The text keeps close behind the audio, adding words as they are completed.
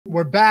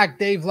We're back,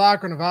 Dave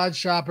Loughran of Odds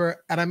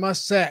Shopper, and I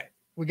must say,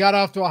 we got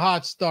off to a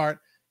hot start.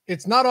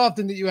 It's not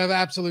often that you have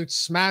absolute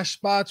smash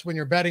spots when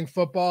you're betting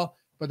football,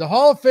 but the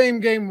Hall of Fame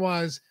game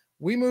was.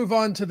 We move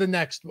on to the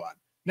next one.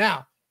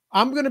 Now,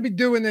 I'm going to be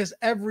doing this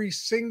every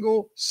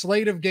single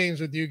slate of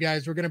games with you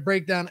guys. We're going to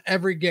break down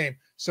every game.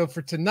 So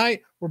for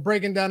tonight, we're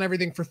breaking down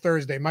everything for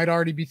Thursday. Might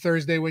already be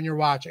Thursday when you're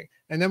watching.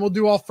 And then we'll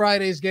do all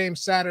Friday's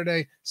games,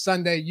 Saturday,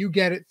 Sunday. You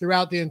get it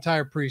throughout the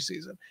entire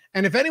preseason.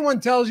 And if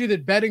anyone tells you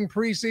that betting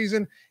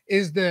preseason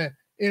is the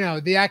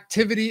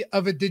activity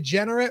of a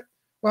degenerate,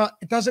 well,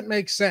 it doesn't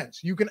make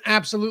sense. You can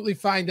absolutely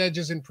find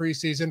edges in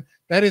preseason.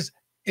 That is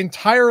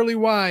entirely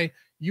why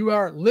you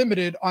are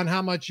limited on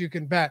how much you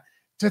can bet.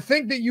 To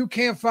think that you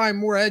can't find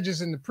more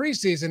edges in the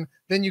preseason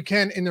than you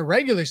can in the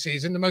regular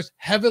season, the most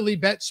heavily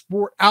bet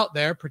sport out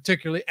there,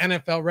 particularly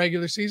NFL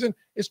regular season,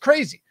 is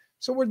crazy.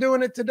 So we're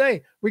doing it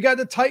today. We got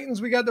the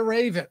Titans, we got the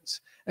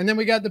Ravens, and then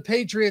we got the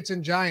Patriots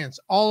and Giants.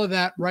 All of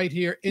that right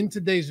here in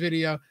today's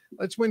video.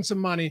 Let's win some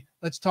money.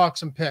 Let's talk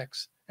some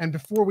picks. And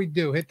before we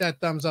do, hit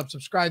that thumbs up,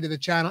 subscribe to the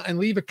channel, and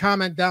leave a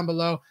comment down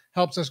below.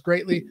 Helps us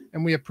greatly,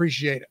 and we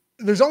appreciate it.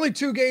 There's only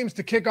 2 games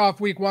to kick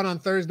off week 1 on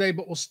Thursday,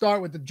 but we'll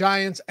start with the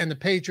Giants and the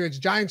Patriots.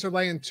 Giants are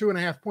laying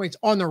 2.5 points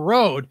on the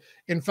road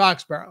in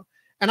Foxborough.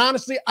 And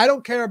honestly, I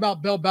don't care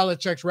about Bill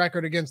Belichick's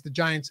record against the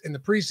Giants in the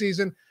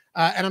preseason.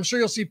 And I'm sure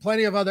you'll see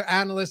plenty of other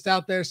analysts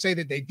out there say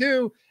that they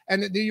do,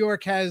 and that New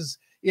York has,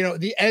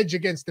 the edge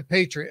against the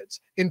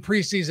Patriots in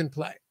preseason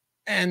play,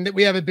 and that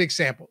we have a big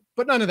sample.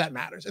 But none of that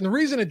matters. And the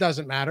reason it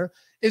doesn't matter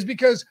is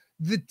because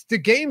the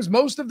games,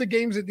 most of the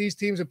games that these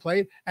teams have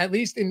played, at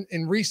least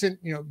in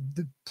recent,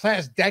 the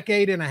past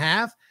decade and a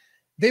half,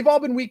 they've all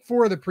been week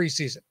 4 of the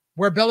preseason,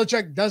 where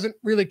Belichick doesn't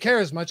really care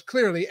as much,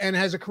 clearly, and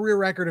has a career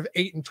record of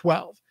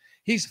 8-12.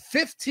 He's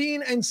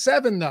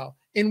 15-7, though,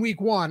 in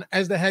week 1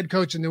 as the head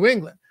coach in New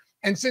England.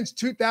 And since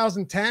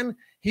 2010,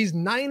 he's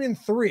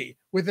 9-3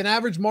 with an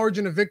average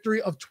margin of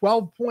victory of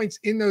 12 points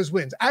in those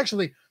wins.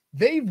 Actually,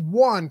 they've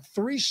won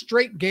 3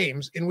 straight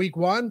games in week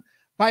 1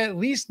 by at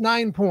least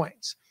 9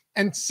 points.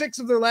 And 6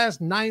 of their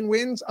last 9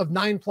 wins of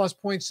 9+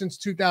 points since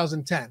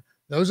 2010.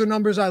 Those are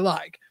numbers I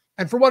like.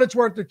 And for what it's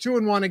worth, they're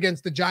 2-1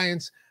 against the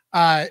Giants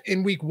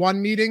in week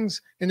 1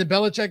 meetings in the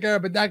Belichick era,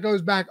 but that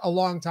goes back a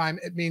long time.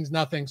 It means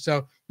nothing.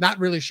 So not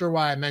really sure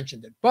why I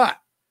mentioned it, but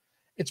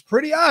it's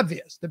pretty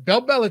obvious that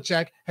Bill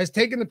Belichick has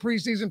taken the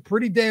preseason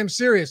pretty damn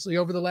seriously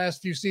over the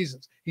last few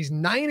seasons. He's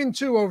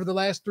 9-2 over the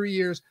last 3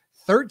 years,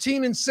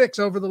 13-6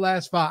 over the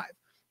last 5.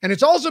 And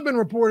it's also been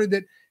reported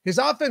that his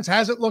offense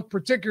hasn't looked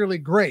particularly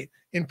great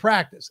in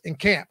practice, in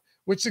camp,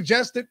 which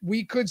suggests that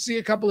we could see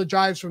a couple of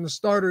drives from the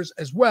starters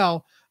as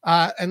well.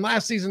 And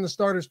last season, the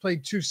starters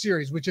played 2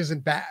 series, which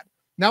isn't bad.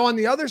 Now, on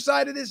the other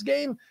side of this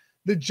game,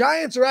 the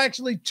Giants are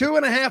actually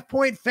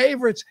 2.5-point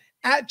favorites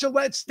at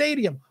Gillette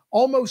Stadium,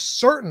 almost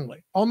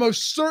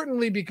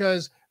certainly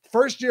because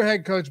first-year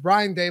head coach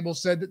Brian Daboll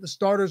said that the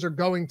starters are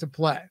going to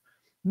play.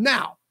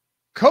 Now,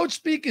 coach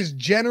speak is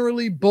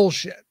generally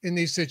bullshit in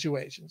these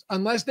situations,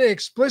 unless they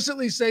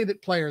explicitly say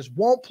that players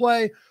won't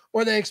play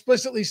or they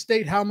explicitly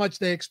state how much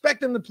they expect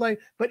them to play.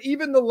 But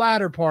even the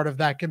latter part of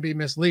that can be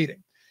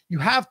misleading. You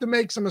have to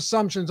make some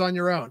assumptions on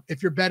your own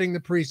if you're betting the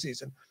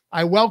preseason.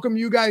 I welcome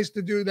you guys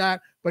to do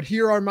that, but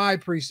here are my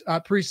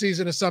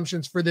preseason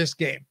assumptions for this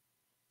game.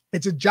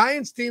 It's a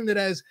Giants team that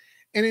has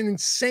an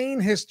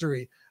insane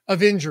history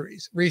of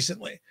injuries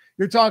recently.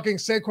 You're talking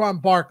Saquon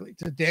Barkley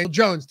to Daniel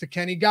Jones to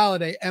Kenny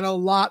Golladay and a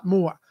lot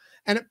more.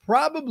 And it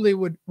probably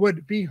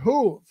would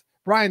behoove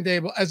Brian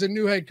Daboll as a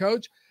new head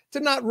coach to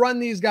not run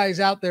these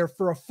guys out there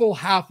for a full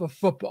half of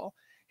football.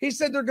 He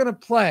said they're going to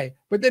play,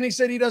 but then he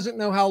said he doesn't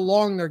know how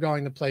long they're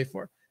going to play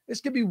for.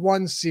 This could be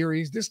 1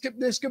 series. This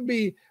could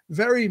be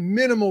very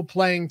minimal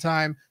playing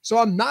time. So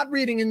I'm not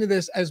reading into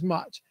this as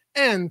much.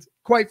 And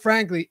quite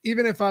frankly,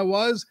 even if I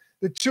was,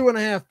 the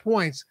 2.5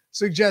 points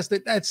suggest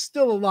that that's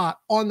still a lot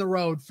on the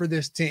road for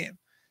this team.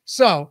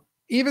 So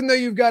even though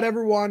you've got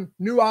everyone,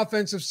 new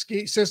offensive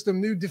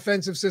system, new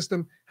defensive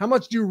system, how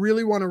much do you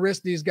really want to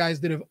risk these guys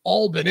that have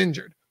all been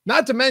injured?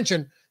 Not to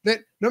mention that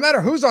no matter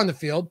who's on the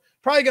field,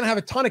 probably going to have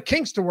a ton of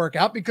kinks to work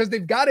out because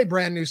they've got a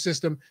brand new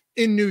system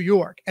in New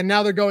York, and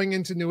now they're going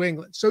into New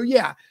England. So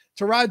yeah,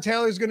 Tyrod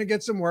Taylor is going to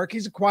get some work.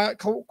 He's a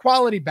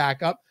quality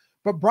backup,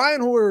 but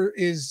Brian Hoyer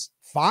is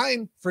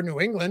fine for New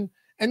England.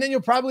 And then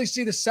you'll probably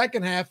see the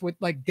second half with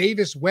like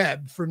Davis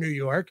Webb for New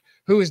York,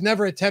 who has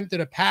never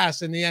attempted a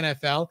pass in the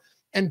NFL,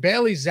 and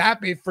Bailey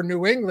Zappi for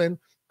New England.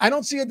 I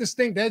don't see a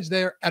distinct edge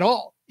there at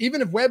all,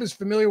 even if Webb is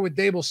familiar with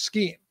Daboll's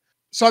scheme.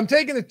 So I'm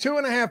taking the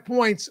 2.5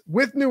 points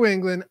with New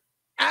England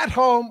at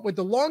home with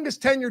the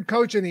longest tenured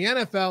coach in the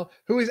NFL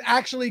who has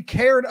actually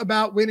cared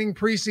about winning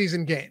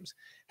preseason games.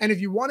 And if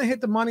you want to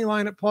hit the money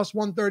line at plus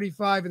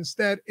 135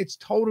 instead, it's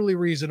totally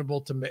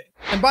reasonable to me.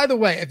 And by the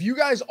way, if you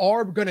guys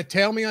are going to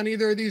tail me on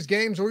either of these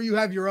games or you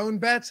have your own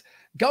bets,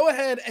 go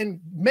ahead and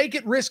make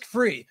it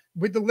risk-free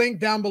with the link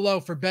down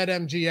below for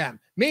BetMGM.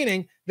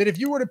 Meaning that if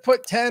you were to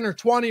put 10 or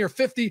 20 or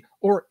 50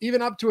 or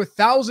even up to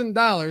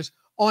 $1,000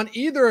 on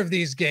either of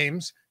these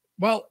games,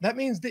 well, that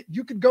means that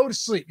you could go to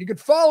sleep. You could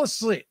fall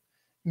asleep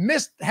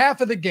missed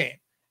half of the game,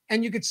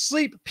 and you could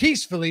sleep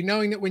peacefully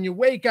knowing that when you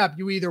wake up,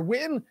 you either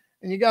win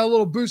and you got a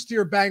little boost to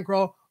your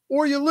bankroll,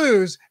 or you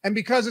lose, and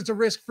because it's a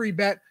risk-free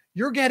bet,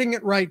 you're getting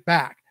it right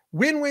back.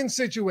 Win-win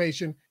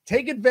situation.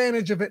 Take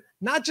advantage of it,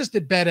 not just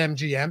at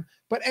BetMGM,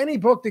 but any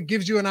book that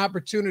gives you an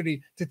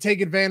opportunity to take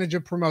advantage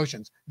of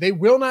promotions. They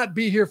will not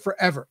be here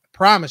forever, I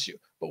promise you.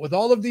 But with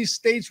all of these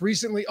states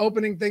recently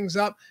opening things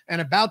up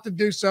and about to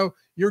do so,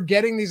 you're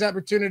getting these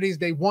opportunities.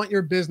 They want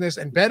your business,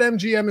 and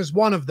BetMGM is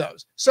one of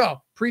those.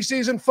 So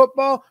preseason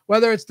football,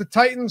 whether it's the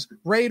Titans,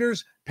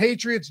 Raiders,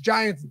 Patriots,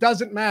 Giants,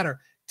 doesn't matter.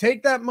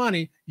 Take that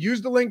money,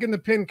 use the link in the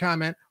pinned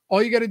comment.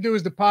 All you got to do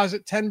is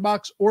deposit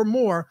 $10 or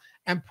more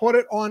and put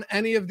it on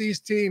any of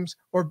these teams,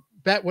 or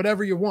bet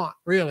whatever you want,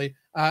 really,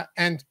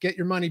 and get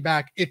your money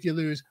back if you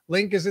lose.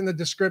 Link is in the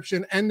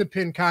description and the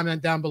pinned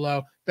comment down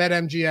below.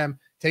 BetMGM.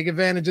 Take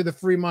advantage of the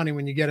free money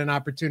when you get an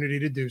opportunity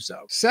to do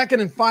so. Second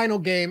and final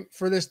game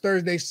for this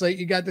Thursday slate,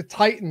 you got the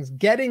Titans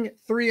getting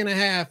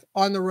 3.5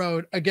 on the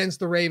road against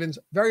the Ravens.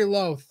 Very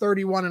low,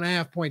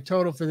 31.5 point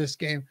total for this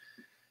game.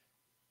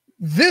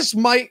 This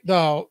might,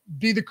 though,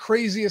 be the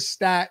craziest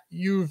stat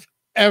you've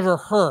ever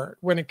heard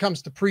when it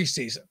comes to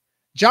preseason.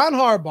 John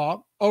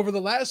Harbaugh, over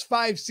the last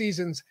 5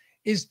 seasons,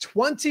 is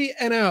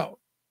 20-0.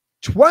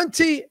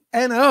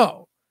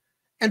 20-0.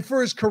 And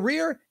for his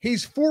career,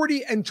 he's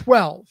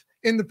 40-12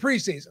 in the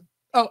preseason.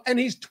 Oh, and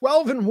he's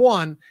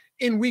 12-1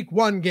 in week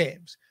 1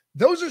 games.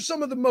 Those are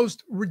some of the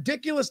most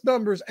ridiculous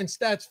numbers and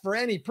stats for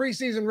any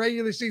preseason,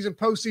 regular season,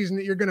 postseason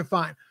that you're going to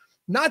find.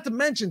 Not to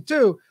mention,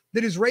 too,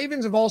 that his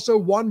Ravens have also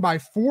won by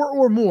 4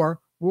 or more.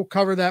 We'll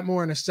cover that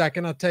more in a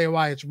second. I'll tell you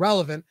why it's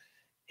relevant.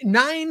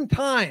 9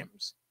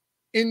 times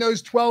in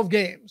those 12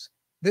 games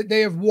that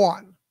they have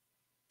won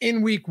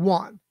in week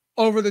 1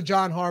 over the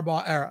John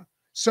Harbaugh era.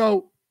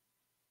 So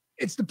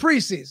it's the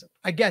preseason.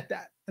 I get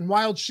that. And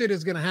wild shit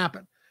is going to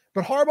happen.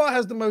 But Harbaugh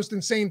has the most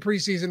insane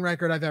preseason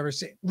record I've ever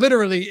seen.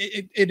 Literally,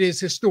 it is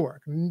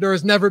historic. There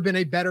has never been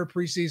a better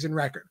preseason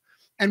record.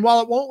 And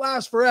while it won't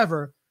last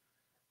forever,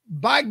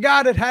 by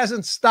God, it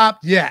hasn't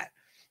stopped yet.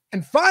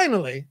 And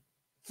finally,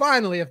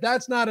 if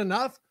that's not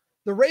enough,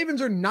 the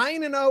Ravens are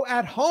 9-0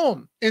 at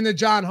home in the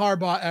John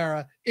Harbaugh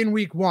era in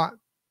week 1.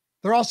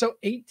 They're also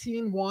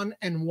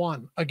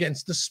 18-1-1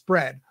 against the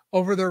spread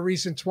over their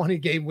recent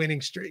 20-game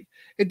winning streak.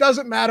 It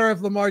doesn't matter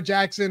if Lamar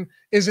Jackson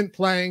isn't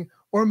playing,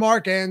 or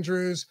Mark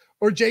Andrews,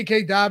 or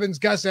J.K. Dobbins,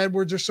 Gus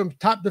Edwards, or some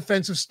top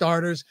defensive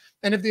starters.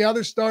 And if the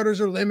other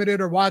starters are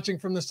limited or watching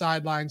from the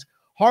sidelines,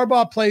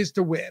 Harbaugh plays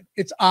to win.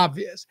 It's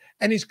obvious.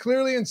 And he's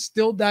clearly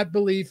instilled that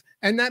belief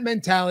and that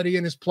mentality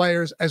in his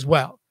players as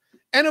well.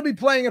 And he'll be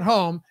playing at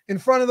home in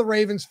front of the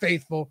Ravens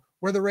faithful,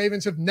 where the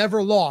Ravens have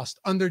never lost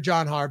under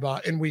John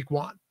Harbaugh in week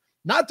 1.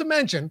 Not to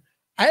mention,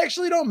 I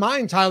actually don't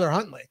mind Tyler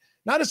Huntley.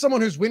 Not as someone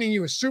who's winning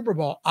you a Super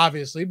Bowl,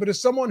 obviously, but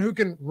as someone who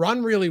can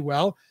run really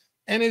well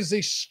and is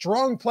a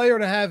strong player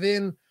to have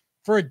in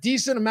for a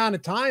decent amount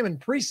of time in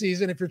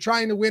preseason if you're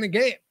trying to win a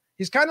game.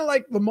 He's kind of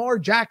like Lamar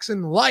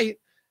Jackson light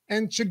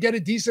and should get a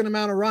decent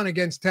amount of run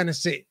against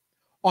Tennessee.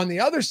 On the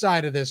other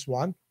side of this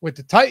one, with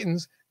the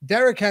Titans,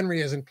 Derrick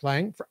Henry isn't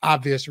playing for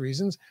obvious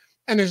reasons,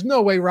 and there's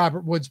no way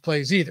Robert Woods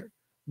plays either.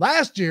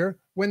 Last year,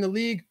 when the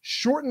league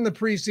shortened the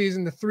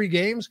preseason to 3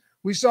 games,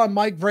 we saw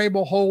Mike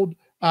Vrabel hold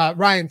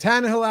Ryan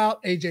Tannehill out,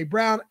 A.J.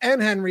 Brown,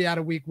 and Henry out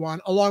of week 1,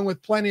 along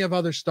with plenty of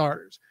other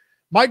starters.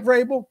 Mike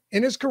Vrabel,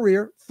 in his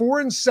career,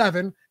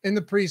 4-7 in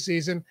the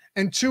preseason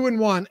and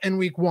 2-1 in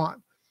week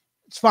 1.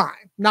 It's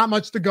fine. Not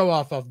much to go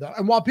off of, though.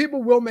 And while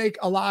people will make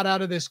a lot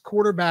out of this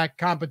quarterback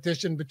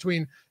competition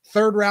between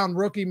 3rd-round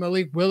rookie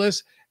Malik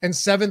Willis and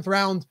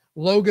 7th-round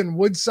Logan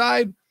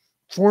Woodside,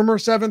 former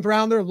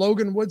 7th-rounder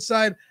Logan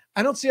Woodside,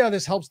 I don't see how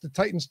this helps the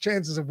Titans'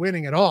 chances of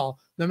winning at all,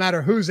 no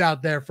matter who's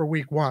out there for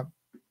week 1.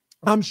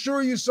 I'm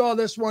sure you saw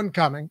this one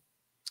coming,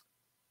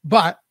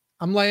 but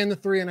I'm laying the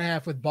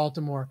 3.5 with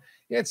Baltimore.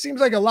 Yeah, it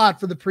seems like a lot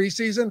for the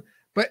preseason,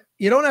 but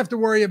you don't have to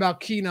worry about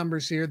key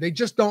numbers here. They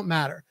just don't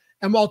matter.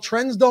 And while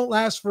trends don't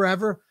last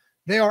forever,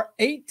 they are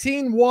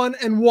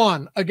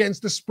 18-1-1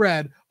 against the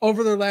spread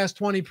over their last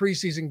 20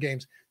 preseason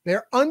games.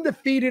 They're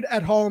undefeated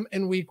at home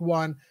in week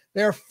 1.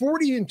 They're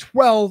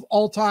 40-12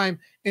 all time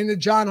in the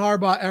John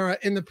Harbaugh era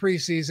in the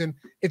preseason.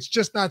 It's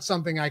just not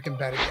something I can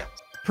bet against.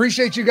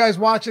 Appreciate you guys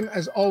watching.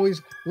 As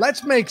always,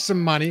 let's make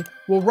some money.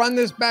 We'll run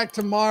this back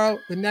tomorrow,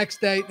 the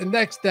next day,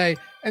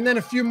 and then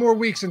a few more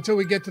weeks until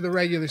we get to the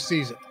regular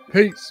season.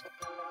 Peace.